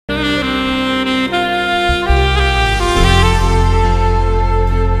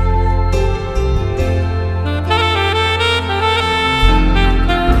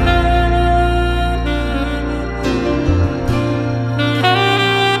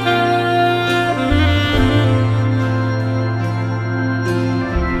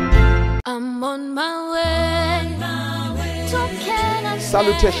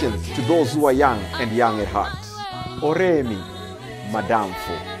Salutations to those who are young and young at heart. Oremi,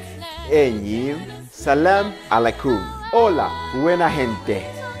 Madamfo. Enyi, Salam alaikum. Hola, buena gente.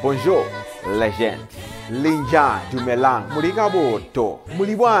 Bonjour, legend. Linja, Dumelang. Murigaboto.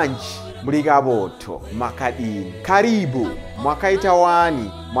 Muliwanji. Murigaboto. Makadin. Karibu.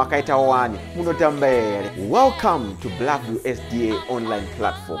 Mwakaitawani. Mwakaitawani. Munotambere. Welcome to Blackview SDA online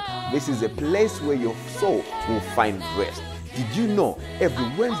platform. This is a place where your soul will find rest. Did you know every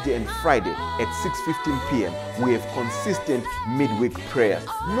Wednesday and Friday at 6:15 p.m. we have consistent midweek prayers?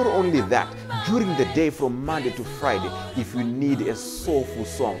 Not only that, during the day from Monday to Friday, if you need a soulful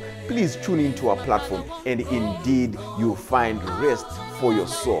song, please tune into our platform and indeed you'll find rest for your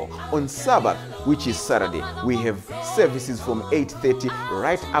soul. On Sabbath, which is Saturday, we have services from 8:30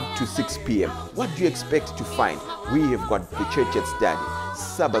 right up to 6 p.m. What do you expect to find? We have got the church at study,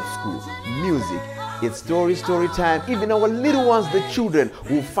 Sabbath school, music, it's story time. Even our little ones, the children,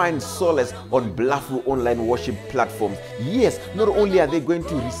 will find solace on Blackview online worship platforms. Yes, not only are they going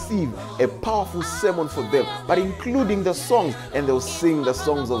to receive a powerful sermon for them, but including the songs, and they'll sing the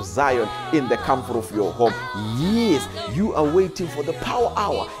songs of Zion in the comfort of your home. Yes, you are waiting for the power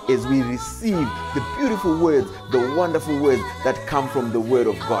hour as we receive the beautiful words, the wonderful words that come from the word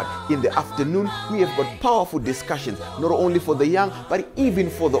of God. In the afternoon, we have got powerful discussions, not only for the young, but even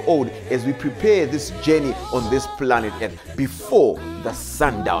for the old, as we prepare this journey on this planet Earth before the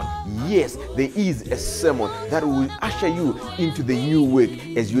sundown. Yes, there is a sermon that will usher you into the new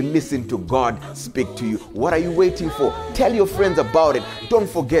week as you listen to God speak to you. What are you waiting for? Tell your friends about it. Don't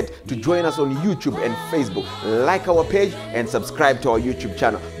forget to join us on YouTube and Facebook. Like our page and subscribe to our YouTube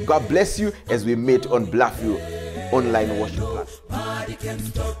channel. God bless you as we meet on Blackview online worship platform. Nobody can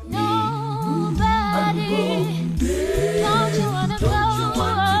stop me. Nobody. Don't you wanna go?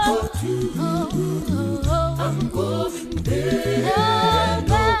 I'm going there.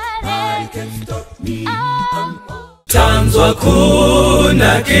 Nobody can stop me. Tanzwa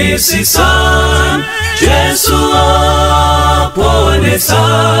kuna kesi sam, Jesu apone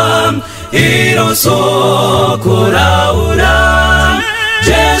sam, Hiroso kuraura,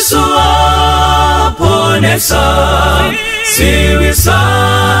 Jesu apone sam, Siwi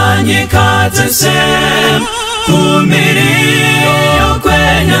sanyi kate sem, Kumirio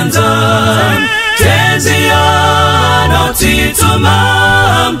kwenye nzam, Tenziano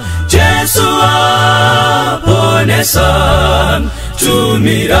titumam, Jesu apone sam,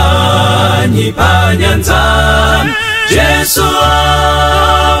 Tumiranyi panyanzam, Jesu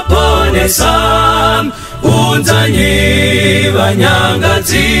apone sam, Unzanyi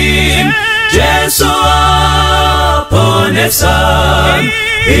vanyangatim, Jesu apone sam,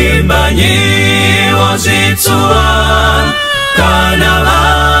 Imbanyi wazitsuam,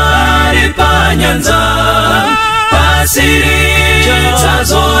 Kanavari panyanzam, Pasiri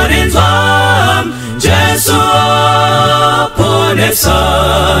tazorinzam, Jesu apone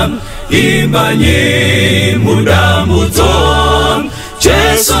sam, Imbanyi mudambutom,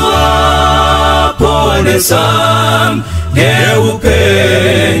 Jesu apone sam,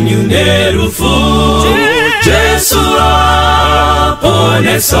 Neupenyu nerufu, Jesu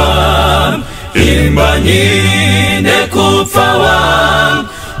apone sam, Imbanyi nekupfawam,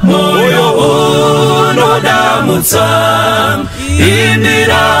 moyo unodamutsam,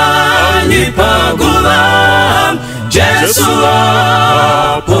 Indiranyi paguvam, Jesu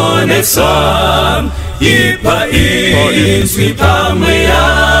apone sam, Ipa izwi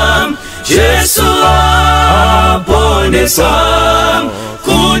pamweyam, Jesu apone sam,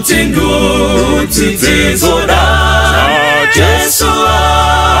 kuti nduti dzizodam, Jesu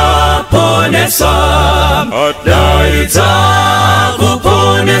apone sam, daita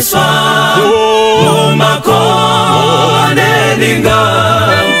kupone sam, mumakonde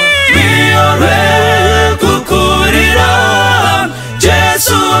lingam, miore kukuriram,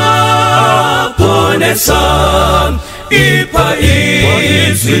 Jesu apone sam, Ipa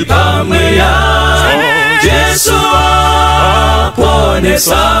izwi pamweyam, Jesu apone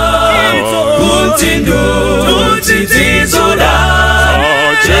sam, kuti nduti dzizodam,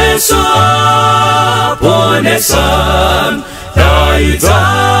 Jesu apone sam, daita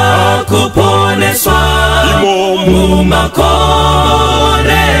kupone sam, mumakone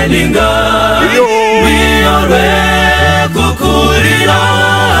lingam, miore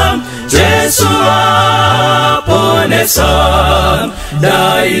kukuriram, Jesu apone sam,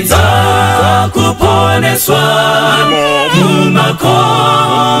 daita kupone sam,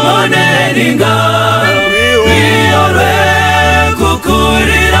 mumakone lingam, miore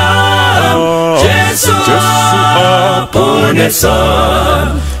kukuriram, Jesu apone sam,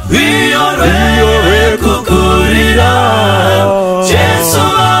 rwiyo rwekukurira Jesu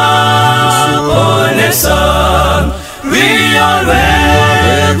aponesa rwiyo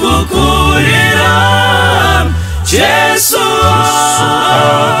rwekukurira Jesu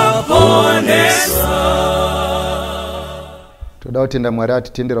aponesa. Toda kutenda Mwari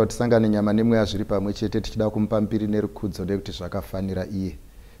atitendera kuti tisangane nyama nemweya zviri pamwe chete tichida kumupa mbiri nerukudzo nekuti zvakafanira iye.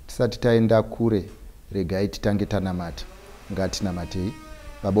 Tisati taenda kure, regai titange tanamata. Ngatinamatei.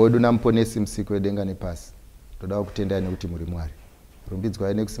 Baba wedu namuponesi musiki wedenga nepasi. Toda kutendai nekuti muri Mwari.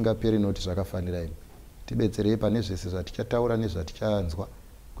 Rumbidzwai nekusingaperi nekuti zvakafanira imi. Tibetserei pane zvese zvatichataura nezvatichanzwa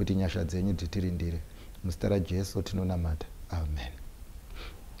kuti nyasha dzenyu dzitirindire. Muzita raJesu tinonamata. Amen.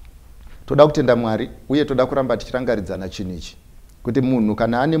 Toda kutenda Mwari uye toda kuramba tichirangaridzana chinhu ichi. Kuti munhu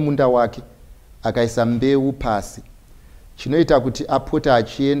kana ane munda wake akaisa mbeu pasi, chinoita kuti apota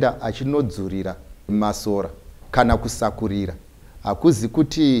achienda achinodzurira masora kana kusakurira. Hakuzi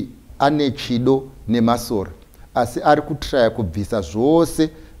kuti ane chido nemasora, asi ari kutraya kubvisa zvose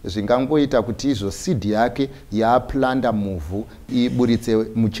zvingangoita kuti izvo seed yake yaaplanda muvhu iburitse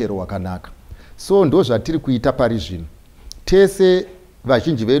muchero wakanaka. So ndo zvatiri kuita pari zvino. Tese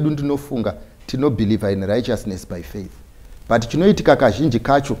vazhinji vedu ndinofunga tinobelieve in righteousness by faith. But chinoitika kazhinji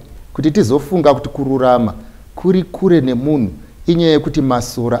kacho kuti tizofunga kuti kururama kuri kure nemunhu inyaya yekuti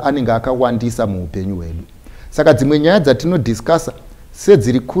masora anenge akawandisa muupenyu hwedu. Saka dzimwe nyaya dzatinodiscussa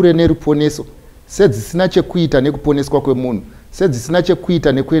sedziri kure neruponeso, sedzisina chekuita nekuponeswa kwemunhu, sedzisina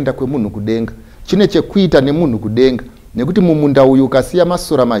chekuita nekuenda kwemunhu kudenga, chine chekuita nemunhu kudenga. Nekuti mumunda uyu ukasiya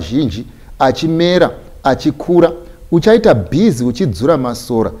masora mazhinji achimera achikura, uchaita busy uchidzura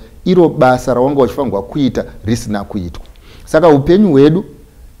masora, iro basa rawanga uchifanirwa kuita risina kuitwa. Saka upenyu hwedu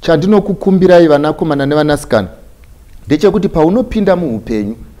chandinokukumbirai vanakomana nevanasikana ndechekuti paunopinda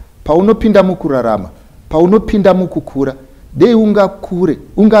muupenyu, paunopinda mukurarama, paunopinda mukukura, dei ungakure,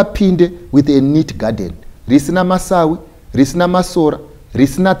 ungapinde with a neat garden, risina masawi, risina masora,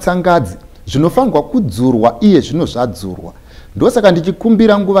 risina tsangadzi, zvinofanirwa kudzurwa iye zvino zvadzurwa. Ndosaka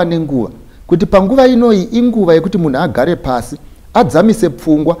ndichikumbira nguva nenguva kuti panguva inoi inguva yekuti munhu agare pasi, adzamise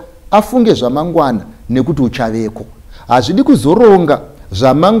pfungwa, afunge zvamangwana nekuti uchaveko. Hazvidi kuzoronga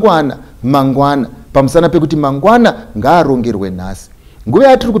zvamangwana mangwana pamusana pekuti mangwana ngaarongerwe nhasi. Nguva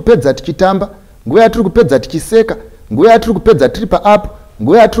yatiri kupedza tichitamba, nguva yatiri kupedza tichiseka, nguva yatiri kupedza tiri paapp,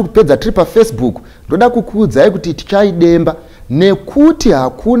 nguva yatiri kupedza tiri paFacebook, ndoda kukuudzai kuti tichaidemba nekuti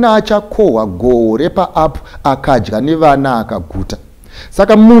hakuna achakohwa goho repaapp akadya nevana akaguta.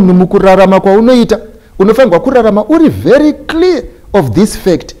 Saka munhu mukurarama kwaunoita unofanirwa kurarama uri very clear of this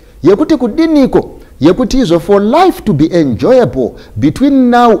fact yekuti kudiniko, yekuti izvo for life to be enjoyable between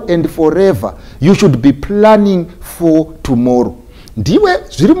now and forever you should be planning for tomorrow. Ndiwe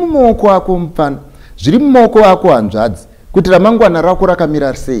zviri mumaoko ako mupana, zviri mumaoko ako hanzvadzi kuti ramangwana rako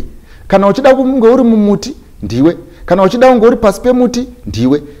rakamira sei. Kana uchida kunge uri mumuti ndiwe, kana uchida kunge uri pasi pemuti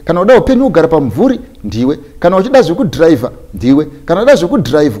ndiwe, kana uda upenyu kugara pamvuri ndiwe, kana uchida zvekudhiraivha ndiwe, kana uda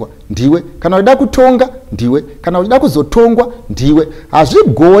zvekudhiraivhwa ndiwe, kana uda kutonga ndiwe, kana uchida kuzotongwa ndiwe.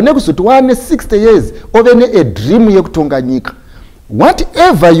 Hazvigone kuzoti wane 60 years ove ne dream yekutonga nyika.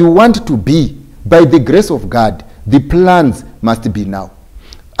 Whatever you want to be by the grace of God, the plans must be now.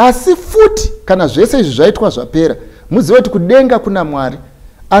 Asi futi kana zvese izvi zvaitwa zvapera, muzive kuti kudenga kuna Mwari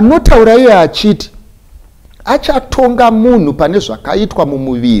anotaura iye achiti achatonga munhu pane zvakaitwa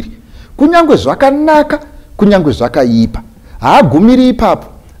mumuviri, kunyange zvakanaka kunyange zvakaipa. Haagumiri ipapo,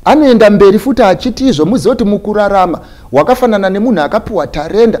 anoenda mberi futi achiti izvo. Muzive kuti mukurarama wakafanana nemunhu akapiwa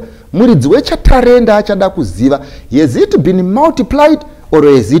tarenda, muridzi wechatarenda achada kuziva, has it been multiplied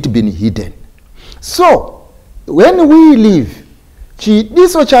or has it been hidden? So when we live,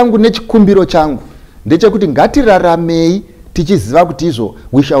 chidiso changu nechikumbiro changu ndechekuti ngatiraramei tichiziva kuti izvo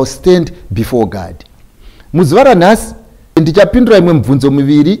we shall stand before God. Muzuva ranhasi ndichapindura imwe mibvunzo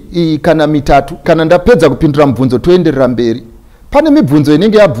miviri kana mitatu. Kana ndapedza kupindura mibvunzo toenderera mberi. Pane mibvunzo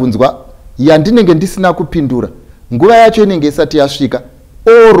inenge yabvunzwa yandinenge ndisina kupindura, nguva yacho inenge isati yasvika,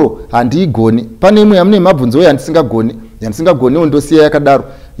 oro handiigoni. Pane imwe yamune mabvunzo yandisingagoni ondosiya yakadaro,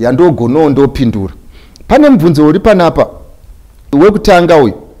 yandogonawo ndopindura. Pane mibvunzo uri panapa wekutanga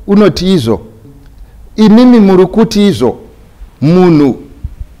uyu unoti izvo, imimi muri kuti izvo munhu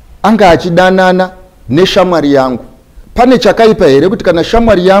anga achidanana neshamwari yangu, pane chakaipa here kuti kana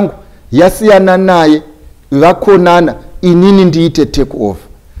shamwari yangu yasiyana naye vakonana inini ndiite take off?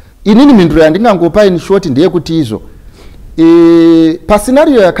 Inini mhinduro yandingangopa in short ndeyekuti izvo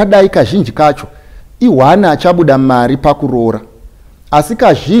pascenario yakadai kazhinji kacho ihwana achabuda mari pakuroora, asi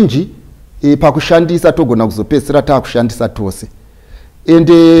kazhinji pakushandisa togona kuzopedzisira taakushandisa tose.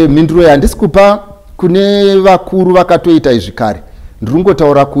 Ende mhinduro yandisi kupa kune vakuru vakatoita izvi kare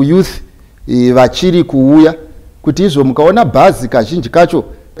ndirungotaura kuyouth vachiri kuuya kuti izvo mukaona bhazi kazhinji kacho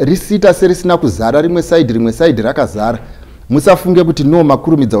risita serisina kuzara rimwe side rakazara, musafunge kuti no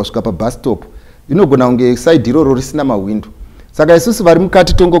makurumidza kusvika pabus stop, inogona kunge side iroro risina mawindo. Saka isusu vari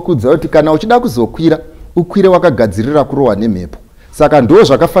mukati tongokudza kuti kana uchida kuzokwira ukwire wakagadzirira kurohwa nemhepo. Saka ndo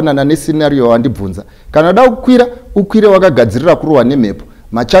zvakafanana nescenario wandibvunza, kana uda kukwira ukwire wakagadzirira kurohwa nemhepo,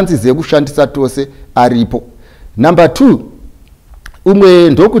 machances ekushandisa tose aripo. Number 2, umwe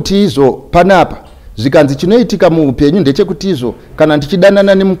ndokuti izvo panapa zvikanzi chinoitika muupenyu ndechekuti izvo kana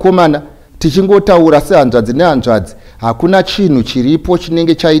ndichidanana nemukomana tichingotaura sehanzvadzi nehanzvadzi, hakuna chinhu chiripo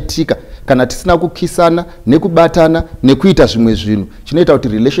chinenge chaitika kana tisina kukisana nekubatana nekuita zvimwe zvinhu chinoita kuti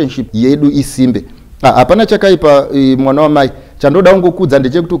relationship yedu isimbe. Hapana chakaipa mwana wamai. Chandoda kungokudza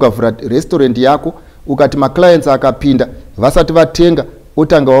ndechekuti ukavhura restaurant yako ukati maclients akapinda vasati vatenga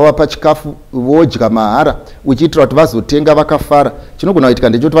otanga wavapa chikafu vodya mahara uchiitira kuti vazotenga vakafara, chinogona kuitika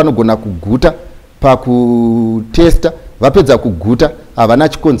ndechekuti vanogona kuguta pakutesta, vapedza kuguta havana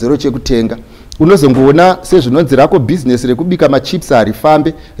chikonzero chekutenga. Unozongoona sezvinonzi rako business rekubika machips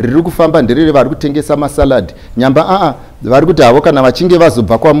harifambe, riri kufamba nderere vari kutengesa masalad. Nyamba vari kuti havo kana vachinge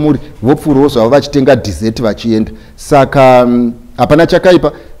vazobva kwamuri vopfuurawo zvavo vachitenga dessert vachienda. Saka hapana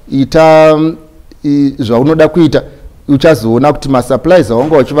chakaipa, ita zvaunoda kuita, uchazoona kuti masupplies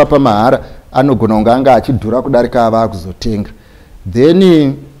awanga uchivapa mahara anogona kunge anga achidhura kudarika ava kuzotenga.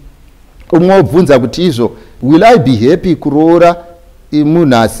 Then umwe obvunza kuti izvo will I be happy kuroora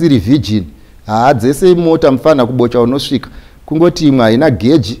munhu asiri virgin? Dzese mota mufana kubocha unosvika kungoti imwe haina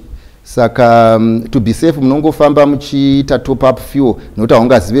geji, saka to be safe munongofamba muchiita top up fuel nokuti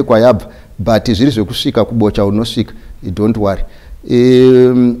haungazive kwayabva, but zviri zvekusvika kubocha unosvika, don't worry.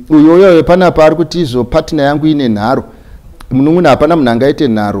 Uyoyo panapa ari kuti izvo partner yangu ine nharo, munhu hapana munhu angaite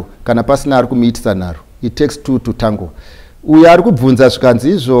nharo kana pasina ari kumuitisa nharo. It takes two to tango. Uyo ari kubvunza zvikanzi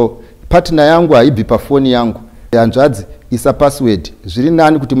izvo partner yangu haibvi pafoni yangu, hanzvadzi isa password, zviri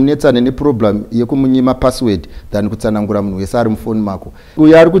nani kuti munetsane neproblem yekumunyima password than kutsanangura munhu wese ari mufoni mako.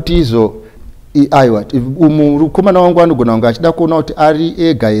 Uyo ari kuti izvo aiwa mukomana wangu anogona kunge achida kuona kuti ari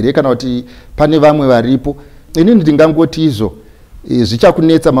ega here kana kuti pane vamwe varipo. Inini ndingangoti izvo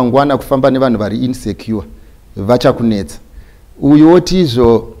zvichakunetsa mangwana kufamba nevanhu vari insecure, vachakunetsa. Uyo oti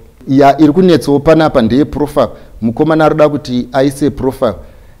izvo iri kunetsawo panapa ndeye profile, mukomana arida kuti aise profile.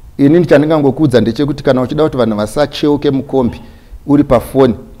 Inini chandingangokudza ndechekuti kana uchida kuti vanhu vasacheuke mukombi uri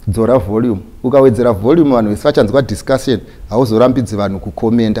pafoni, dzora volume. Ukawedzera volume vanhu vese vachanzwa discussion, hauzorambidzi vanhu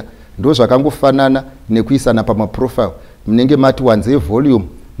kukomenda. Ndo zvakangofanana nekuisana pamaprofile, munenge mati wanzei volume,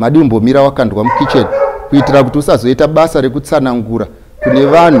 madi umbomira wakandwa mukitchen kuitira kuti usazoita basa rekutsanangura kune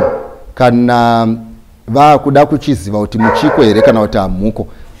vanhu kana vakuda kuchiziva kuti muchiko here kana kuti hamuko.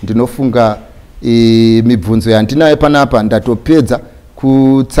 Ndinofunga mibvunzo yandinayo panapa ndatopedza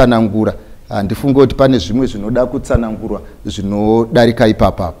kutsanangura. Ndifunga kuti pane zvimwe zvinoda kutsanangurwa zvinodarika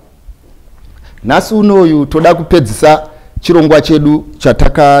ipapa. Nhasi unoyu toda kupedzisa chirongwa chedu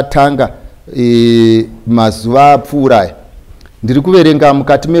chatakatanga mazuva apfuuraya. Ndiri kuverenga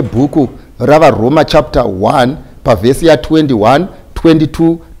mukati mebhuku ravaroma chapter 1 pavhesi ya 21,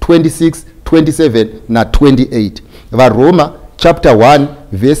 22, 26, 27 na 28. Varoma chapter 1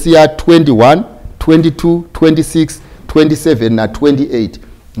 vhesi ya 21, 22, 26, 27 na 28.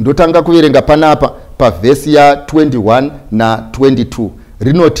 Ndotanga kuverenga panapa pavhesi ya 21 na 22.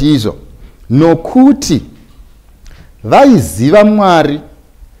 Rinoti izvo: nokuti vaiziva Mwari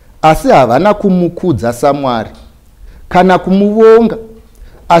asi havana kumukudza saMwari kana kumuvonga,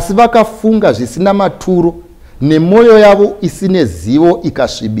 asi vakafunga zvisina maturo nemwoyo yavo isine zivo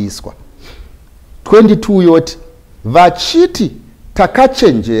ikasvibiswa. 22 yoti vachiti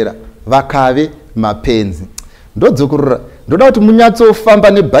takachenjera vakave mapenzi. Ndodzokorora, ndoda kuti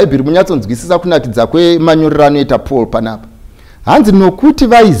munyatsofamba nebhaibheri munyatsonzwisisa kunakidza kwemanyorero anoita Paul panapa. Hanzi nokuti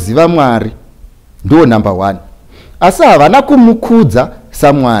vaiziva Mwari ndo number 1, asi havana kumukudza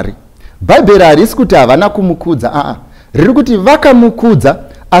saMwari. Bhaibheri harisi kuti havana kumukudza, riri kuti vakamukudza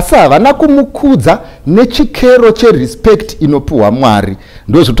asi havana kumukudza nechikero cherespect inopuhwa Mwari.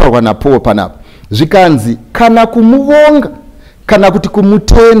 Ndo zvotaurwa naPaul panapa. Zvikanzi kana kumuvonga kana kuti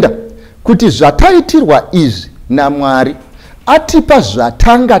kumutenda kuti zvataitirwa izvi naMwari atipa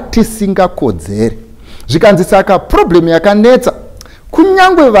zvatanga tisingakodzere. Zvikanzi saka problem yakanetsa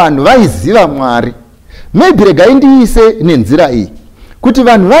kunyange vanhu vaiziva Mwari. Maybe regai ndiise nenzira iyi kuti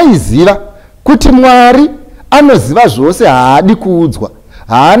vanhu vaiziva kuti Mwari anoziva zvose, haadi kuudzwa,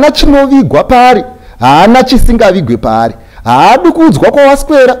 haana chinovigwa pari, haana chisingavigwe pari, haadi kuudzwa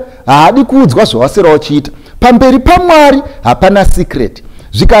kwawaswera, haadi kuudzwa zvawaswera uchiita. Pamberi paMwari hapana secret.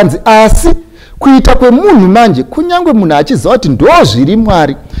 Zvikanzi asi kuita kwemunhu manje kunyange munhu achiziva kuti ndo zviri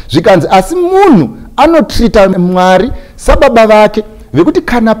Mwari zvikanzi asi munhu anotrita Mwari sababa vake vekuti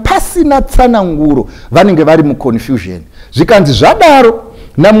kana pasina tsananguro vanenge vari muconfusion. Zvikanzi zvadaro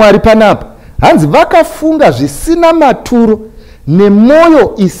naMwari panapa hanzi vakafunga zvisina maturo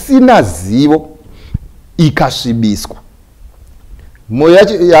nemwoyo isina zivo ikasvibiswa. Mwoyo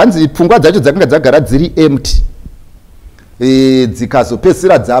yacho hanzi pfungwa dzacho dzakanga dzagara dziri empty,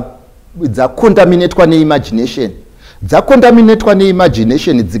 dzikazopedzisira dzakontaminatwa neimagination, dzakontaminatwa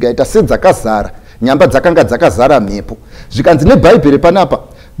neimagination dzikaita sedzakazara nyamba dzakanga dzakazara mhepo. Zvikanzi nebhaibheri panapa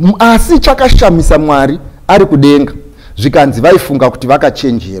asi chakashamisa Mwari ari kudenga, zvikanzi vaifunga kuti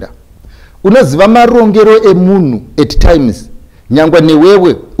vakachenjera. Unoziva marongero emunhu at times nyangwa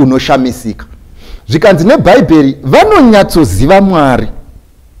newewe unoshamisika. Zvikanzi nebhaibheri vanonyatsoziva Mwari.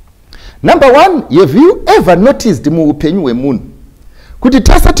 Number one, have you ever noticed muupenyu hwemunhu kuti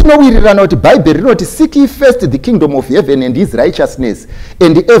tasa tinowirirana kuti bhaibheri rinoti seek ye first the kingdom of heaven and his righteousness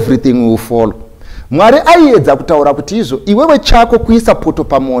and everything will follow. Mwari aiedza kutaura kuti izvo iwewe chako kuisa poto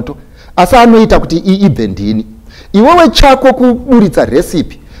pamoto asi anoita kuti iibve ndini, iwewe chako kuburitsa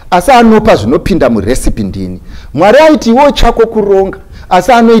recipe asi anopa zvinopinda murecipe ndini. Mwari aiti iwewe chako kuronga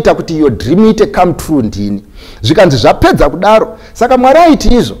asi anoita kuti your dream ite come true ndini. Zvikanzi zvapedza kudaro, saka Mwari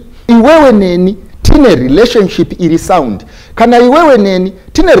aiti izvo iwewe neni tine relationship iri sound, kana iwewe neni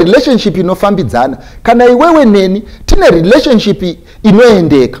tine relationship inofambidzana, kana iwewe neni tine relationship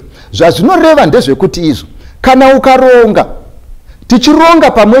inoendeka. Zvazvinoreva ndezvekuti izvo kana ukaronga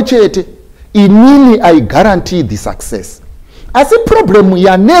tichironga pamwe chete inini I guarantee the success. Asi problemu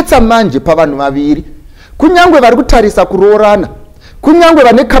yanetsa manje pavanhu vaviri, kunyange vari kutarisa kuroorana, kunyange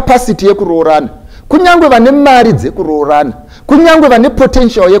vane capacity yekuroorana, kunyange vane mari dzekuroorana, kunyange vane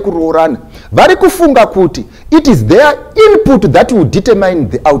potential yekuroorana, vari kufunga kuti it is their input that will determine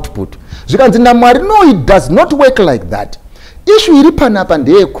the output. Zvikanzi naMwari no, it does not work like that. Issue iri panapa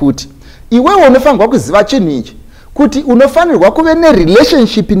ndeyekuti iwewe unofanirwa kuziva chinhu ichi kuti unofanirwa kuve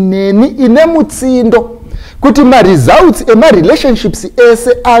nerelationship neni ine mutsindo, kuti maresults emarelationships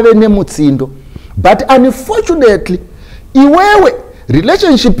ese ave nemutsindo. But unfortunately iwewe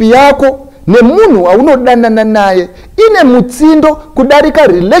relationship yako nemunhu waunodanana naye ine mutsindo kudarika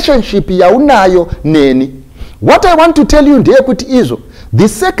relationship yaunayo neni. What I want to tell you ndeyekuti izvo the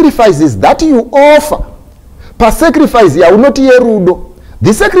sacrifices that you offer pasacrifice yaunoti yerudo,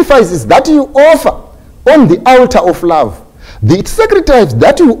 the sacrifices that you offer on the altar of love, the sacrifices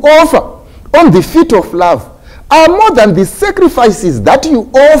that you offer on the feet of love are more than the sacrifices that you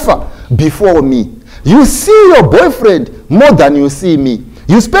offer before me. You see your boyfriend more than you see me.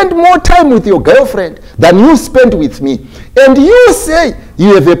 You spend more time with your girlfriend than you spend with me. And you say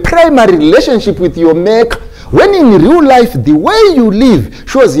you have a primary relationship with your maker, when in real life the way you live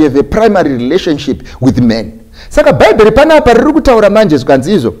shows you have a primary relationship with men. Saka bhaibheri panapa riri kutaura manje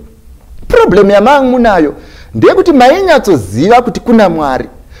zvikanzi izvo problem yamamunayo ndeyekuti mainyatsoziva kuti kuna Mwari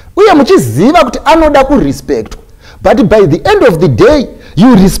uye muchiziva kuti anoda kurespectwa, but by the end of the day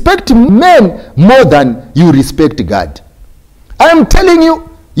you respect men more than you respect God. I am telling you,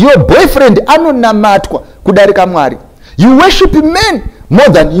 your boyfriend anonamatwa kudarika Mwari. You worship men more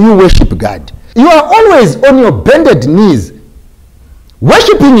than you worship God. You are always on your bended knees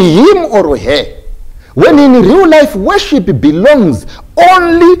worshiping him or her, when in real life worship belongs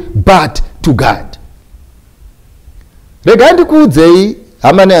only but to God. Rega ndikuudzei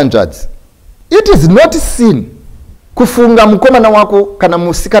hama nehanzvadzi, it is not sin kufunga mukomana wako kana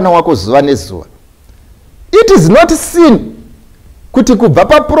musikana wako zuva nezuva. It is not sin kuti kubva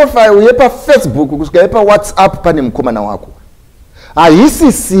paprofile yepafacebook kusvika yepawhatsapp pane mukomana wako.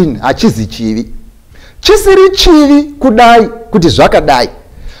 Haisi sin, hachizi chivi. Chisiri chivi kudai kuti zvakadai.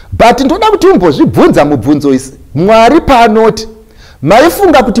 But ndoda kuti umbozvibvunza mubvunzo isi. Mwari paanoti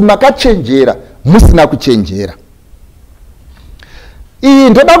maifunga kuti makachenjera musina kuchenjera. Iyi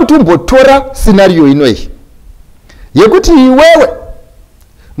ndoda kuti umbotora scenario inoyi yekuti iwewe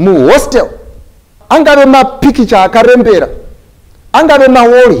muhostel angave mapikicha akarembera, angave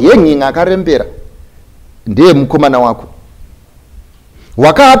mawall hanging akarembera, ndiye mukomana wako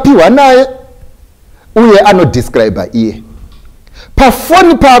wakaapiwa naye uye anodescribe iye.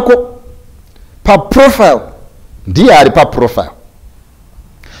 Pafoni pako paprofile ndiye ari paprofile,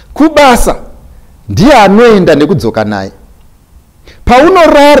 kubasa ndiye anoenda nekudzoka naye,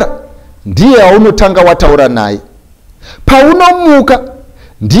 paunorara ndiye aunotanga wataura naye, paunomuka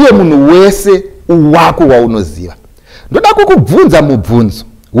ndiye munhu wese wako waunoziva. Ndoda kukubvunza mubvunzo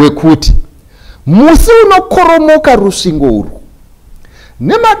wekuti musi unokoromoka rusvingo urwu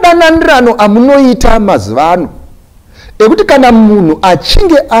nemadanandirano amunoita mazuva ano ekuti kana munhu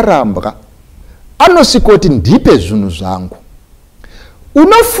achinge arambwa anosvika kuti ndipe zvinhu zvangu.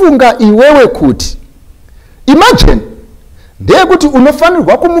 Unofunga iwewe kuti, imagine ndeyekuti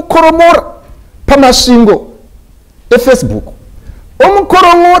unofanirwa kumukoromora pamasvingo eFacebook,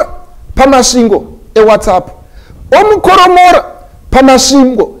 omukoromora pamasvingo eWhatsApp, omukoromora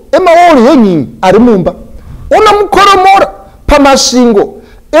pamasvingo emawall hanging ari mumba, unomukoromora pamasvingo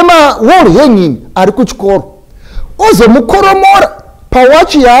emawall hanging ari kuchikoro, ozomukoromora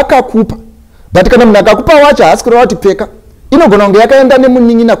pawachi yaakakupa. But kana munhu akakupa wachi haasi kureva kuti pfeka, inogona kunge yakaenda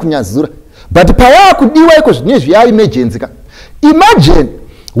nemunin'ina kunyazura, but payaakudiwa iko zvine zviya emergency ka. Imagine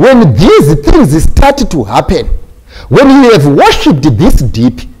when these things start to happen, when you have worshipped this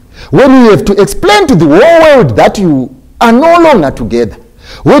deep, when you have to explain to the whole world that you are no longer together,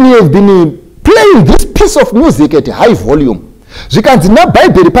 when you have been playing this piece of music at high volume. Zvikanzi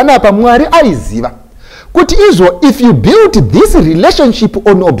naBhaibheri panapa Mwari aiziva kuti izvo, if you build this relationship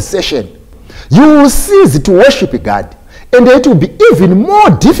on obsession, you will cease to worship God, and it will be even more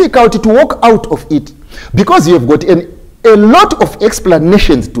difficult to walk out of it, because you have got a lot of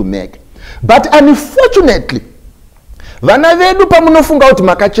explanations to make. But unfortunately, vana vedu pamunofunga kuti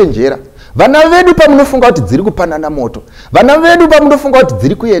makachenjera, vana vedu pamunofunga kuti dziri kupanana moto, vana vedu pamunofunga kuti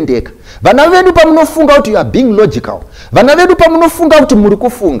dziri kuendeka, vana vedu pamunofunga kuti you are being logical, vana vedu pamunofunga kuti muri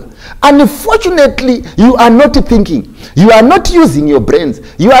kufunga, unfortunately you are not thinking, you are not using your brains,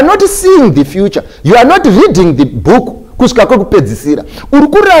 you are not seeing the future, you are not reading the book kusvika kwekupedzisira. Uri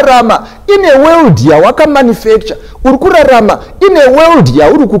kurarama in a world yawakamanufacture, uri kurarama in a world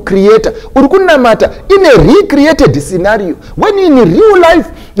yauri kucreata, uri kunamata in a recreated scenario, when in real life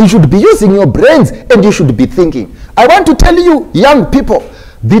you should be using your brains and you should be thinking. I want to tell you, young people,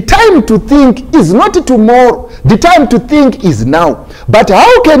 the time to think is not tomorrow, the time to think is now. But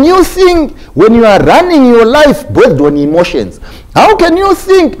how can you think when you are running your life based on emotions? How can you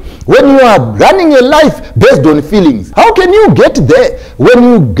think when you are running a life based on feelings? How can you get there when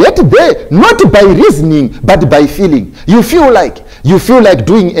you get there not by reasoning but by feeling? You feel like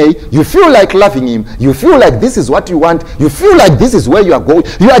doing A, you feel like loving him, you feel like this is what you want, you feel like this is where you are going.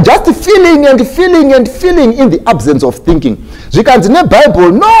 You are just feeling and feeling and feeling in the absence of thinking. Zvikanzi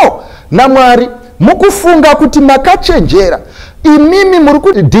neBible, no, naMwari mukufunga kuti makachenjera, imimi muri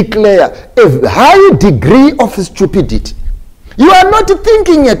kudeclare a high degree of stupidity. You are not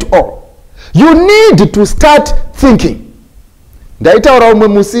thinking at all. You need to start thinking. Ndaitaura umwe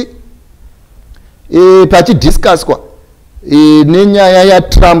musi pachidiscusswa nenyaya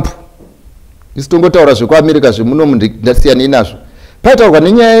yaTrump. Isitongotaura zvekuAmerica zvemunomu ndasiyana nazvo. Paitaurwa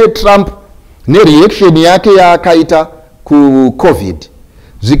nenyaya yaTrump nereaction yake yaakaita kuCovid.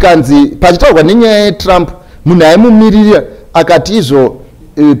 Zvikanzi pachitaurwa nenyaya yaTrump, munhu aimumirira akati izvo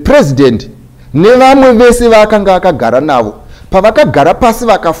president nevamwe vese vakanga akagara navo, pavakagara pasi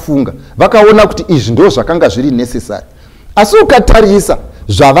vakafunga, vakaona kuti izvi ndo zvakanga zviri necessary. Asi ukatarisa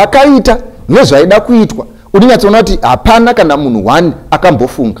zvavakaita nezvaida kuitwa, unyatsoona kuti hapana kana munhu one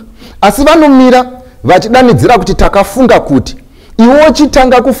akambofunga. Asi vanomira vachidanidzira kuti takafunga kuti, iwo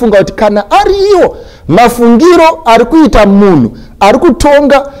chitanga kufunga kuti kana ari iwo mafungiro ari kuita munhu ari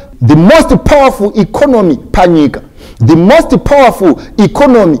kutonga the most powerful economy panyika, the most powerful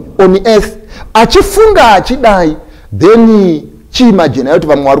economy on earth, achifunga achidai, then chiimagine kuti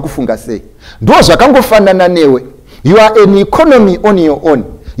vamwe vari kufunga sei. Ndo zvakangofanana newe. You are an economy on your own,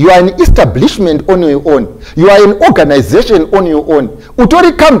 you are an establishment on your own, you are an organization on your own,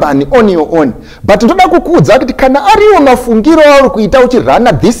 utori company on your own. But ndoda kukuudza kuti kana ariwo mafungiro auri kuita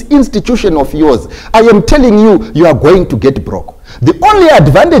uchirana this institution of yours, I am telling you, you are going to get broke. The only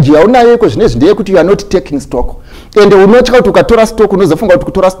advantage yaunayo iko zvinezvi ndeyekuti you are not taking stock, and unotya kuti ukatora stock unozofunga kuti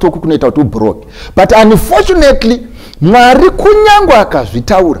kutora stock kunoita kuti ubroke. But unfortunately Mwari kunyangwa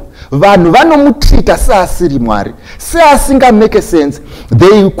akazvitaura, vanhu vanomutreata seasiri Mwari, seasinga make sense.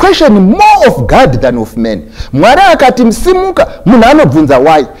 They question more of God than of men. Mwari akati msimuka, munhu anobvunza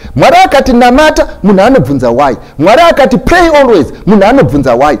why. Mwari akati namata, munhu anobvunza why. Mwari akati pray always, munhu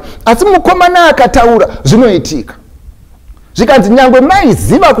anobvunza why. Asi mukomana akataura, zvinoitika. Zvikanzi nyangwe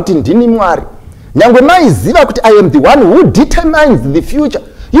maiziva kuti ndini Mwari, nyangwe maiziva kuti I am the one who determines the future,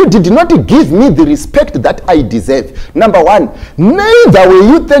 you did not give me the respect that I deserve. Number one, neither were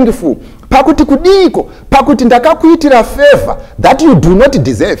you thankful. Pakuti kudiko, pakuti ndakakuitira favor that you do not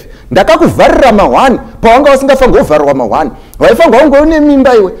deserve. Ndakakuvharira ma1 pawanga usingafanira kuvharirwa ma1. waifanga kunge une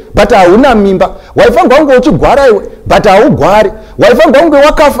mimba iwe but hauna mimba, waifanga kunge uchigwara iwe but haugwari, waifanga kunge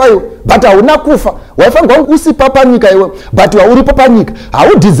wakafa iwe but hauna kufa, waifanga kunge usipa panyika iwe but uripo panyika,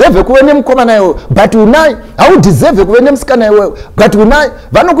 haudeserve kuve nemukomana iwe but unai, haudeserve kuve nemusikana iwe but unai,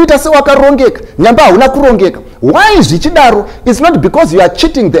 vanokuita sewakarongeka nyamba hauna kurongeka. Why zvichidaro? It's not because you are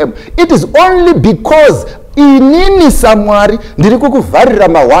cheating them, it is only because inini samwari ndiri kukuvharira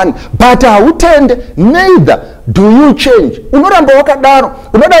ma1 but hautende, neither do you change. Unoramba wakadaro,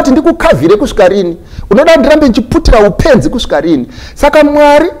 unoda kuti ndikukavhire kusvika rini, unoda ndirambe ndichiputira upenzi kusvika rini. Saka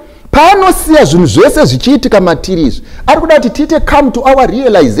Mwari paanosiya zvinhu zvese zvichiitika matiri izvi, ari kuda kuti tiite come to our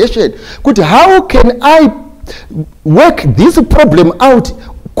realization kuti how can I work this problem out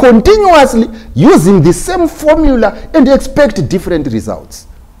continuously using the same formula and expect different results.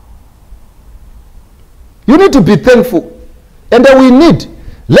 You need to be thankful, and we need,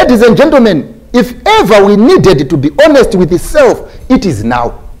 ladies and gentlemen, if ever we needed to be honest with yourself, it is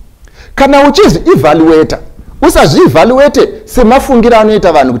now. Kana uchizvi-evaluate, usazvi-evaluate semafungiro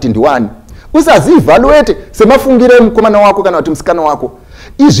anoita vanhu kuti ndiwani, usazvi-evaluate semafungiro emukomana wako kana kuti musikana wako.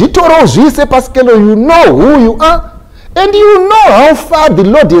 Izvitoro uzviise paskelo, you know who you are and you know how far the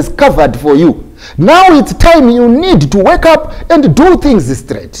Lord has covered for you. Now it's time you need to wake up and do things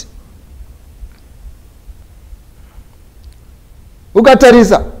straight.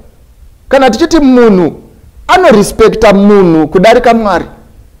 Ukatarisa kana tichiti munhu anorespekta munhu kudarika Mwari,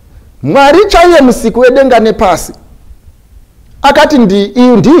 Mwari chaiye musiku wedenga nepasi akati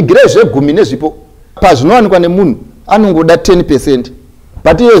ndiigire zvegumi nezvipo pazvinowanikwa nemunhu anongoda 10%.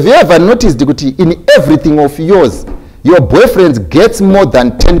 But have you ever noticed kuti in everything of yours your boyfriend gets more than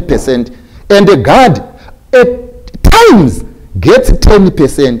 10% and God at times gets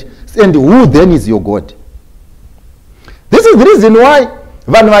 10%, and who then is your God? This is the reason why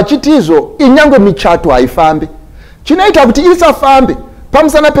vanhu vachiti izvo inyangwe michato haifambi. Chinoita kuti isafambe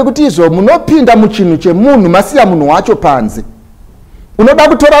pamusana pekuti izvo munopinda muchinhu chemunhu masiya munhu wacho panze. Unoda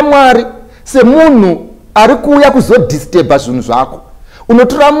kutora Mwari semunhu ari kuuya kuzodisturba zvinhu zvako.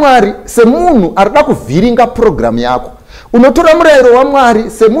 Unotora Mwari semunhu arida kuvhiringa program yako. Unotora murayiro waMwari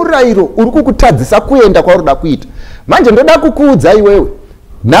semurayiro uri kukutadzisa kuenda kwaurida kuita. Manje ndoda kukuudza iwewe,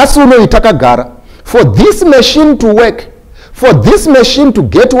 nhasi unoitakagara, for this machine to work, for this machine to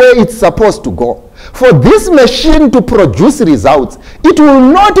get where it's supposed to go, for this machine to produce results, it will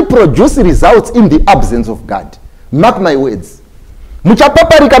not produce results in the absence of God. Mark my words.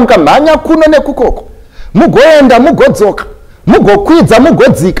 Muchapaparika mukamhanya kuno nekukoko, mugoenda mugodzoka, mugokwidza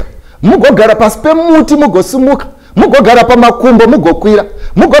mugodzika, mugogara pasi pemuti mugosumuka, mugogara pamakumbo mugokwira,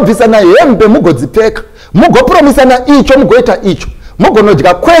 mugobvisana hembe mugodzipfeka, mugopromisana icho mugoita icho,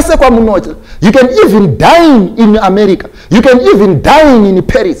 mugonodya kwese kwamunodya. You can even dine in America, you can even dine in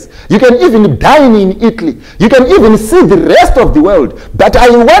Paris, you can even dine in Italy, you can even see the rest of the world. But I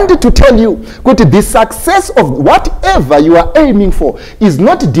wanted to tell you that the success of whatever you are aiming for is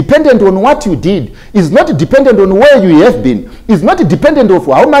not dependent on what you did, is not dependent on where you have been, is not dependent on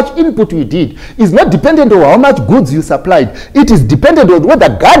how much input you did, is not dependent on how much goods you supplied. It is dependent on whether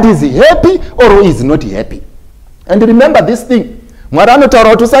God is happy or is not happy. And remember this thing, Mwari anotaura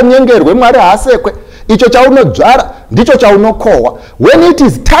kuti usanyengerwe, Mwari haasekwe. Icho chaunodzvara ndicho chaunokohwa. When it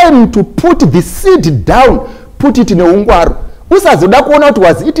is time to put the seed down, put it neungwaru. Usazoda kuona kuti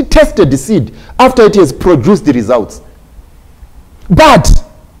was it tested seed after it has produced the results. But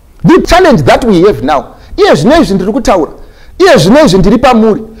the challenge that we have now, iye zvinezvi ndiri kutaura, iye zvinezvi ndiri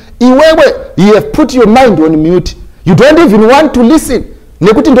pamuri, iwewe you have put your mind on mute. You don't even want to listen.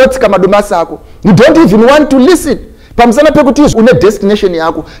 Nekuti ndotsika madomasi ako. You don't even want to listen. Pamusana pekuti une destination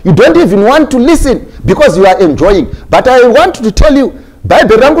yako, you don't even want to listen because you are enjoying. But I want to tell you,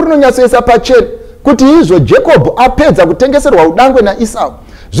 Bible rangu rinonyatsoisa pachena kuti izvo Jacob apedza kutengeserwa udangwe naEsau,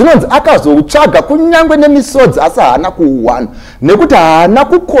 zvinonzi akazoutsvaga kunyangwe nemisodzi asi haana kuuwana, nekuti haana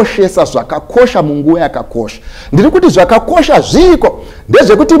kukoshesa zvakakosha munguva yakakosha. Ndiri kuti zvakakosha zviko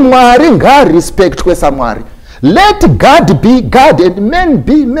ndezvekuti Mwari ngaarespectwe saMwari. Let God be God and men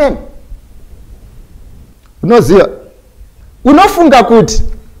be men. Unoziva, unofunga kuti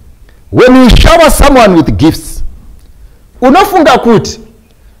when you shower someone with gifts, unofunga kuti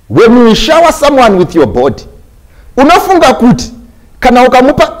when you shower someone with your body, unofunga kuti kana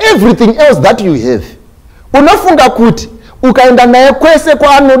ukamupa everything else that you have, unofunga kuti ukaenda naye kwese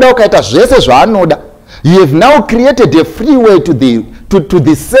kwaanoda ukaita zvese zvaanoda, you have now created a free way to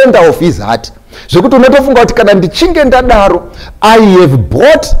the center of his heart. Zvekuti unotofunga kuti kana ndichinge ndadaro, I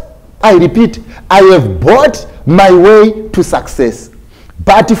repeat, I have bought my way to success.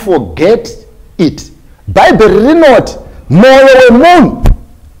 But forget it. Bible rinoti mwoyo wemunhu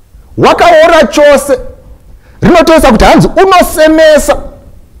wakaora chose rinotoesa kuti hanzi unosemesa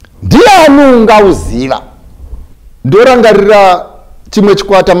ndiani ungauziva. Ndorangarira chimwe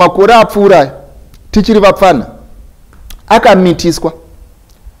chikwata makore apfuura tichiri vapfana, akamitiswa.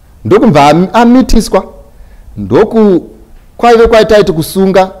 Ndokubva amitiswa ndoku kwaive kwaitaiti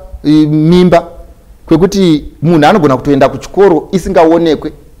kusunga mimba kwekuti munhu anogona kutoenda kuchikoro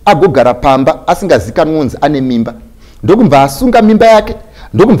isingaonekwe agogara pamba asingazikanwi kunzi ane mimba. Ndokubva asunga mimba yake,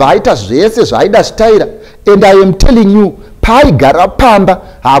 ndokubva aita zvese zvaaida zvitaira. And I am telling you, paaigara pamba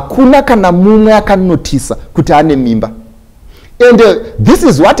hakuna kana mumwe akanotisa kuti ane mimba. And this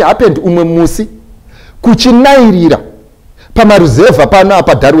is what happened umwe musi kuchinairira pamaruzevha pano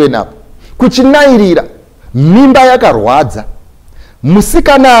apa Darwen apa, kuchinairira mimba yakarwadza.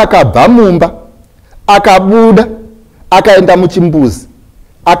 Musikana akabva mumba akabuda akaenda muchimbuzi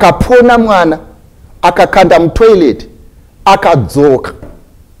akapona mwana akakanda mutoilet akadzoka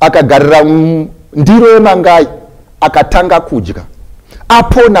akagarira ndiro yemangai akatanga kudya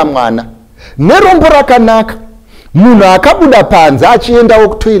apona mwana nerombo rakanaka. Munhu akabuda panze achiendawo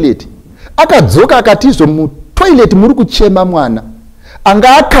kutoilet akadzoka akatizvo mutoilet muri kuchema mwana,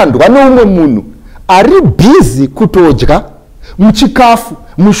 anga akandwa neumwe munhu ari bhizi kutodya muchikafu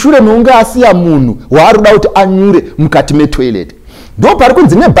mushure meunge asiya munhu waaruda kuti anyure mukati metoilet. Ndo pari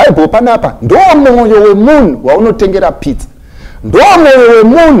kunzi neBhaibheri panapa, ndo mwoyo wemunhu waunotengera pizza, ndo mwoyo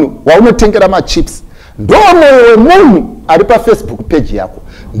wemunhu waunotengera machips, ndo mwoyo wemunhu ari paFacebook page yako,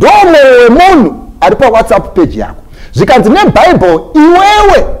 ndo mwoyo wemunhu ari paWhatsApp page yako. Zvikanzi neBhaibheri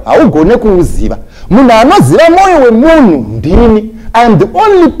iwewe haugone kuuziva. Munhu anoziva mwoyo wemunhu ndini. I am the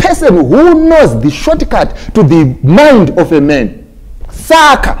only person who knows the shortcut to the mind of a man.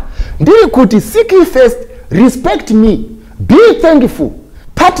 Saka ndiri kuti seek ye first, respect me, be thankful,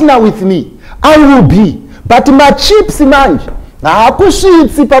 partner with me, I will be. But machips manje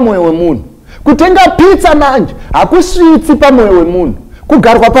hakusvitsi pamwoyo wemunhu. Kutenga pizza manje hakusvitsi pamwoyo wemunhu.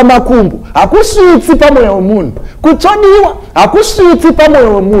 Kugarwa pamakumbo hakusvitsi pamwoyo wemunhu. Kutsvodiwa hakusvitsi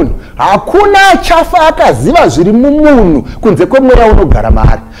pamwoyo wemunhu. Hakuna achafa akaziva zviri mumunhu kunze kwemweya unogara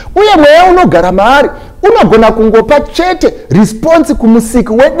maari. Uye mweya unogara maari unogona kungopa chete response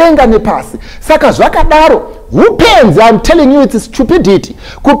kumusiki wedenga nepasi. Saka zvakadaro hupenzi, I'm telling you it's stupidity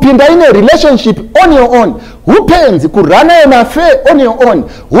kupinda in a relationship on your own. Hupenzi kurana an affair on your own.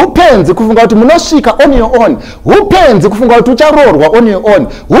 Hupenzi kufunga kuti munosvika on your own. Hupenzi kufunga kuti ucharorwa on your own.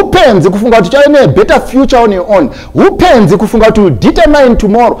 Hupenzi kufunga kuti uchaine a better future on your own. Hupenzi kufunga kuti determine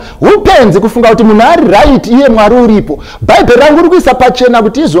tomorrow. Hupenzi kufunga kuti munhu ari right iye Mwari uripo. Bhaibheri rangu riri kuisa pachena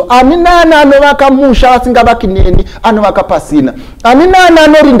kuti izvo ani nani anovaka musha asingavaki neni anovaka pasina. Ani nani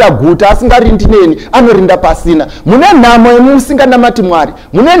anorinda guta asingarindi neni anorinda pasina. Mune nhamo yemusinganamati Mwari,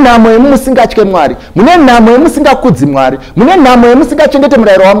 mune nhamo yemusingatye Mwari, mune nhamo yemusingakudzi Mwari, mune nhamo yemusingachengete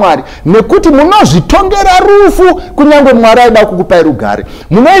murayiro waMwari, nekuti munozvitongera rufu kunyange Mwari aida kukupai rugare.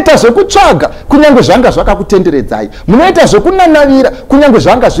 Munoita zvekutsvaga kunyange zvanga zvakakutenderedzai, munoita zvekunanavira kunyange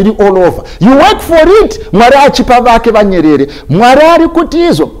zvanga zviri all over. You work for it, Mwari achipa vake vanyerere. Mwari ari kuti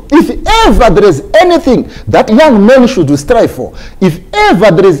izvo, if ever there is anything that young men should strive for, if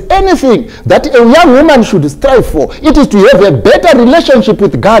ever there is anything that a young woman should strive for, it is to have a better relationship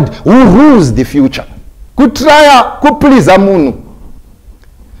with God who rules the future. Kutraya kuplease munhu,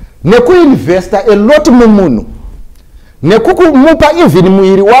 nekuinvesta a lot mumunhu, nekukumupa even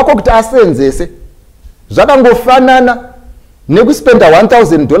muiri wako kuti asenzese. Zvakangofanana nekuspenda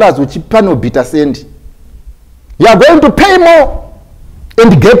 $1,000 uchipa nobita sendi. You are going to pay more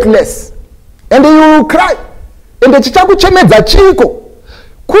and get less, and you will cry. And chichakuchemedza chiko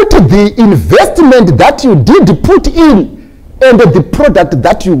kuti the investment that you did put in and the product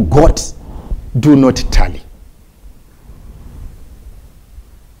that you got do not tally.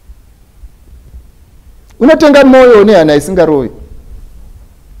 Unotenga moyo une hana isingaroyi.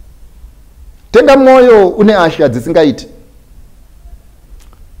 Tenga moyo une asha dzisingaiti.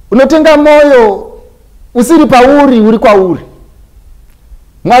 Unotenga moyo usiri pauri uri kwauri.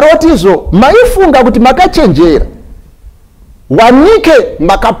 Mwari otizvo maifunga kuti makachenjera, wanike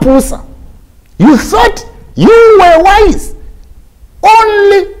makapusa. You thought you were wise,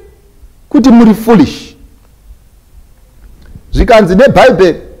 only kuti muri foolish. Zvikanzi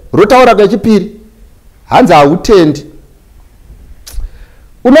neBhaibheri rotaura kwechipiri, hanzi hautendi.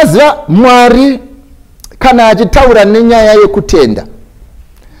 Unoziva Mwari kana achitaura nenyaya yekutenda,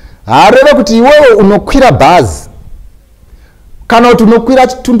 haareva kuti iwewe unokwira bhazi kana kuti unokwira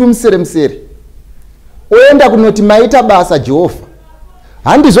chitundu musere oenda kunoti maita basa Jehovha.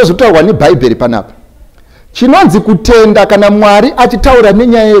 Handizvo zvinotaurwa neBhaibheri panapa. Chinonzi kutenda kana Mwari achitaura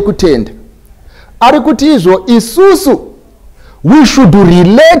nenyaya yekutenda, ari kuti izvo isusu we should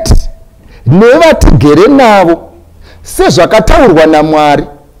relate nevatigere navo sezvakataurwa naMwari,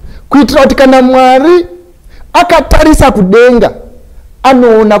 kuitira kuti kana Mwari akatarisa kudenga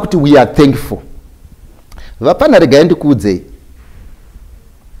anoona kuti we are thankful. Vapana, regai ndikuudzei,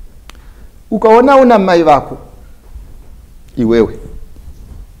 ukaona una mai vako iwewe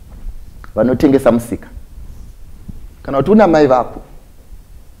vanotengesa musika, kana kuti una mai vako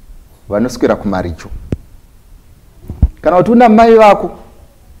vanoswera kumaricho, kana kuti una mai vako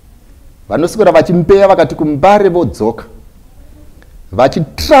vanoswera vachimpeya vakati kumbare vodzoka,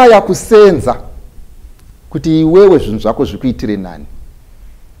 vachitraya kusenza kuti iwewe zvinhu zvako zvikuitire nani.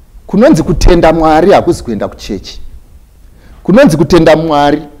 Kunonzi kutenda Mwari hakuzi kuenda kuchechi. Kunonzi kutenda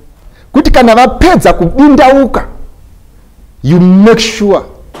Mwari kuti kana vapedza kubindauka, you make sure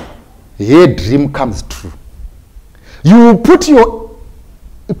her dream comes true. You put your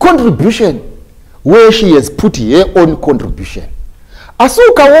contribution where she has put her own contribution. Asi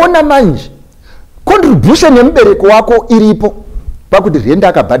ukaona manje contribution yemubereko wako iripo pakuti renda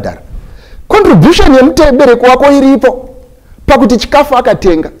akabhadhara, contribution yemubereko wako iripo pakuti chikafu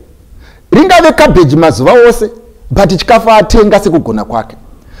akatenga, ringave cabbage mazuva ose but chikafu atenga sekugona kwake.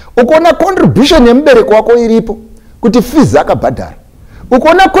 Ukaona contribution yemubereko wako iripo kuti fees akabhadhara,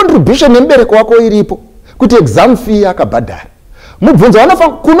 ukaona contribution yemubereko wako iripo kuti exam fee akabhadhara, mubvunzo wanofa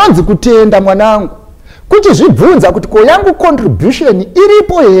kunonzi kutenda mwanangu, kuchizvibvunza kuti ko yangu contribution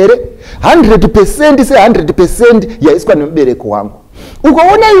iripo here 100% se 100% yaiswa nemubereko wangu.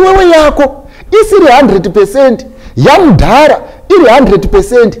 Ukaona iwewe yako isiri 100%, yamudhara iri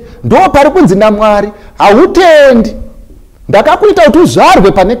 100%, ndo pari kunzi naMwari hautendi. Ndakakuita kuti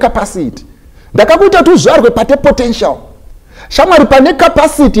uzvarwe pane capacity, ndakakuita kuti uzvarwe pate potential. Shamwari, pane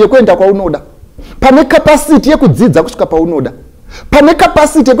capacity yekuenda kwaunoda, pane capacity yekudzidza kusvika paunoda, pane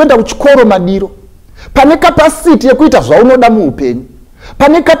capacity yekuenda kuchikoro madiro, pane capacity yekuita zvaunoda muupenyu,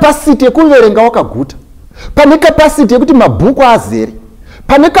 pane capacity yekuverenga wakaguta, pane capacity yekuti mabhuku azere,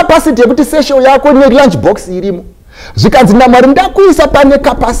 pane capacity yekuti session yako ne lunch box irimo. Zvikanzi naMwari ndakuisa pane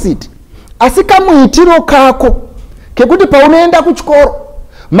capacity, asi kamuitiro kako kekuti paunoenda kuchikoro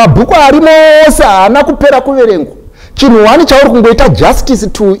mabhuku arimo ose haana kupera kuverengwa, chinhu wani chauri kungoita justice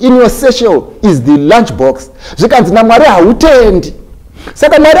to in your session is the lunch box. Zvikanzi naMwari hautendi.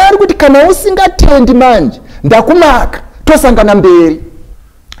 Saka Mwari ari kuti kana usingatendi manje ndakumaka, tosangana mberi.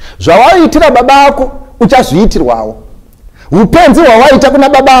 Zvawaiitira baba ako uchazviitirwawo, upenzi hwawaita kuna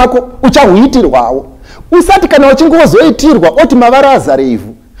baba ako uchahuitirwawo. Usati kana uchingozoitirwa oti mavara azare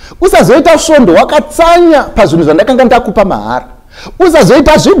ivhu, usazoita svondo wakatsanya pazvinhu zvandakanga ndakupa mahara,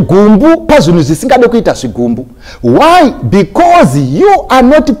 usazoita zvigumbu pazvinhu zvisingade kuita zvigumbu. Why? Because you are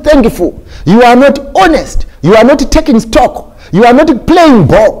not thankful, you are not honest, you are not taking stock, you are not playing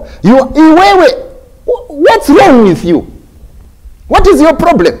ball. Iwewe, what's wrong with you? What is your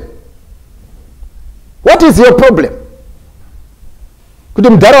problem? What is your problem? Kuti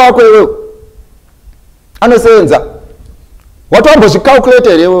mudhara wako iwewe anosenza, watambozvicalculate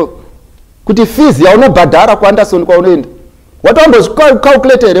here kuti fees yaunobhadhara kuAnderson kwaunoenda,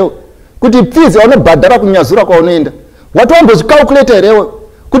 watambozvicalculate here kuti fees yaunobhadhara kuNyazura kwaunoenda, watambozvicalculate here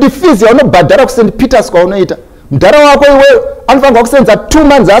kuti fees yaunobhadhara kuSt Peters kwaunoita. Mudhara wako iwewe anofanirwa kusenza 2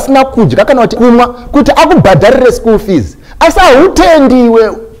 months asina kudya kana kuti kumwa kuti akubhadharire school fees, asi hautendi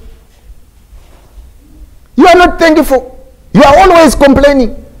iwewe. You are not thankful, you are always complaining,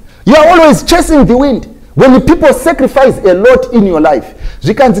 you are always chasing the wind when people sacrifice a lot in your life.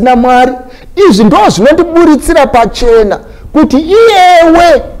 Zvikanzi naMwari izvi ndo zvinondiburitsira pachena kuti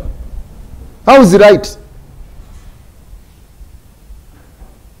iyewe how's right.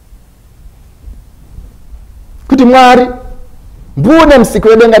 Kuti Mwari mbune musiki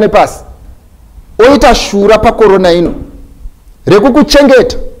wedenga nepasi oita shura pakorona ino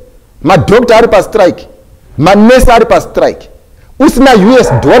rekukuchengeta, madhokta ari pastrike, manesi ari pastrike, usina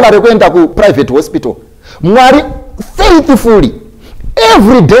US dollar rekuenda kuprivate hospital. Mwari faithfully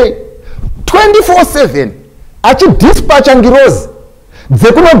every day 24/7 achidispatcha ngirozi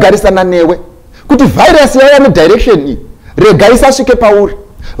dzekunogarisana newe kuti virus yauya nedirection iyi rega isasvike pauri.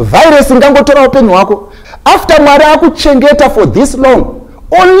 Virus ingangotora upenyu hwako. After Mwari akuchengeta for this long,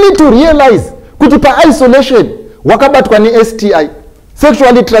 only to realize kuti pa-isolation wakabatwa ne-STI,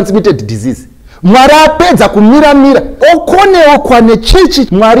 sexually transmitted disease. Mwari apedza kumira-mira, okonewo kwane chichi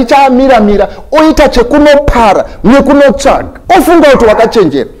Mwari chaamira-mira, oita chekunopara nekunotsvaga, ofunga kuti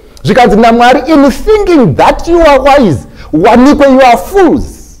wakachenjera. Zvikanzi naMwari, in thinking that you are wise, wanikwe you are fools.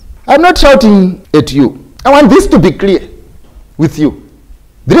 I'm not shouting at you. I want this to be clear with you.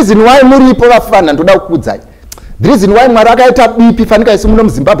 The reason why muripo vafana ndoda kukudzai, the reason why Mwari akaita bipi fanika isi muno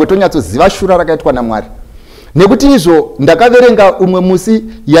muZimbabwe tonyatsoziva shura rakaitwa naMwari. nekuti izvo ndakaverenga umwe musi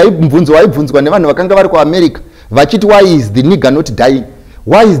waibvunzwa nevanhu vakanga vari kuAmerica vachiti why is the nigger not dying,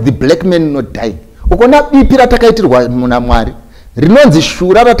 why is the black man not dying. Ukona bipi ratakaitirwa naMwari, rinonzi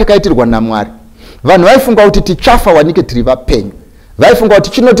shura ratakaitirwa naMwari. Vanhu vaifunga kuti tichafa wanike tiri vapenyu, vaifunga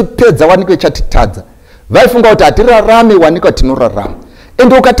kuti chinotipedza wanike chatitadza, vaifunga kuti hatirarame wanike tinorarama.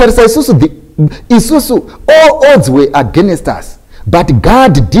 And ukatarisa isusu all odds were against us, but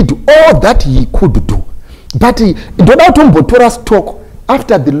God did all that he could do. But ndoda kuti umbotora stock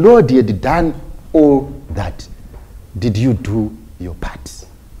after the Lord had done all that. Did you do your part?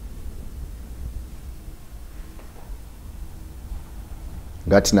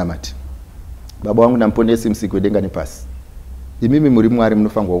 Ngatinamati. Baba wangu namponesi msiku wedenga nepasi. Imimi muri Mwari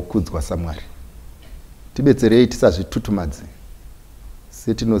munofanirwa kukudzwa saMwari. Tibetserei tisazvitutumadze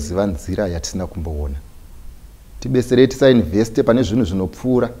setinoziva nzira yatisina kumboona. Tibetserei tisainveste pane zvinhu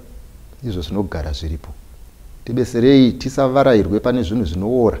zvinopfuura izvo zvinogara zviripo. Tibetserei tisavarayirwe pane zvinhu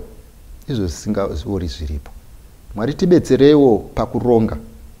zvinoora izvo zvisingaori zviripo. Mwari tibetsereiwo pakuronga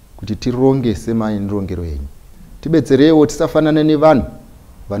kuti tironge semaenrongero enyu. Tibetsereiwo tisafanana nevanhu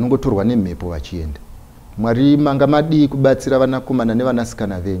vanongotorwa nemhepo vachienda. Mwari manga madii kubatsira vanakomana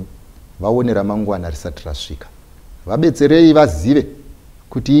nevanasikana venyu vaone ramangwana risati rasvika. Vabetserei vazive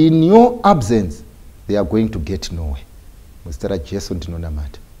kuti in your absence they are going to get nowhere. Muzita raJesu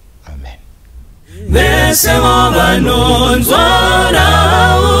ndinonamata. Amen. Vese vanonzwa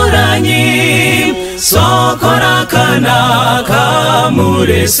uranyi soko rakanaka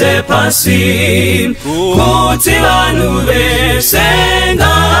murese pasi kuti vanhu vese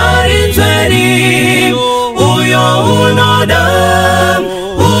ngarinzweni uyo unoda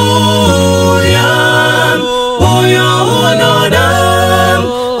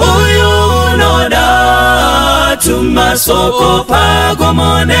tumasoko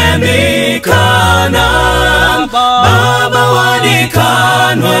pagomonemikana Baba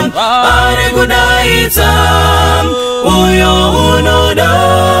wadikanwa ari kudaidza uyo unoda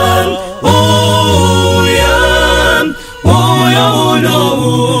uyo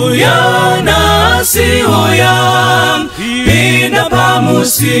unouya nasi uya pinda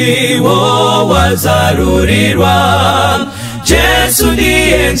pamusiwo wazarurirwa Jesu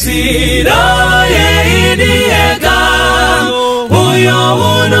ndiye nzira yeidiyega uyo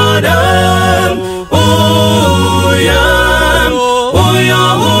unoda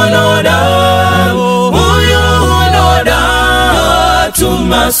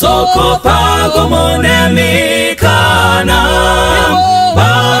tumasoko pagomonemikana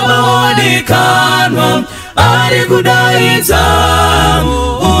Baba wadikanwa ari kudaidza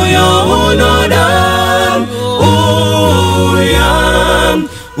uyo unoda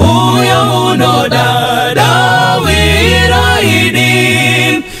uyo unoda dawiraidi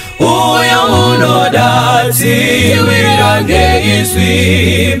uyo unoda ziwirange izwi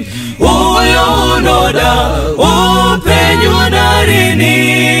uyo unoda upenyu darini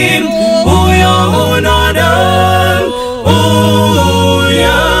uyo unoda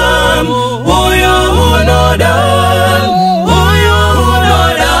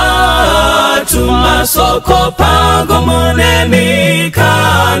tumasoko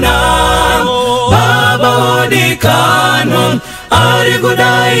pagomonemikana Baba wadikanwa ari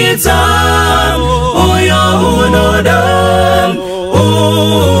kudaidza uyo unoda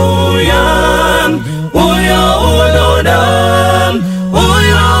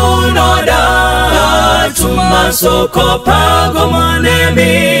tumasoko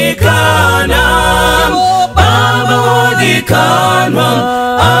pagomonemikana Baba wadikanwa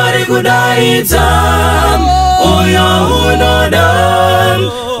ari kudaidza uyo unoda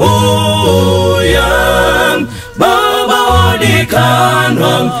Baba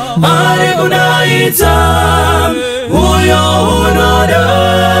wadikanwa ari kudaidza uyo unoda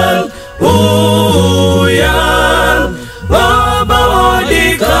Baba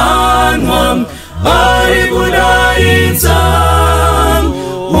wadikanwa ari kudaidza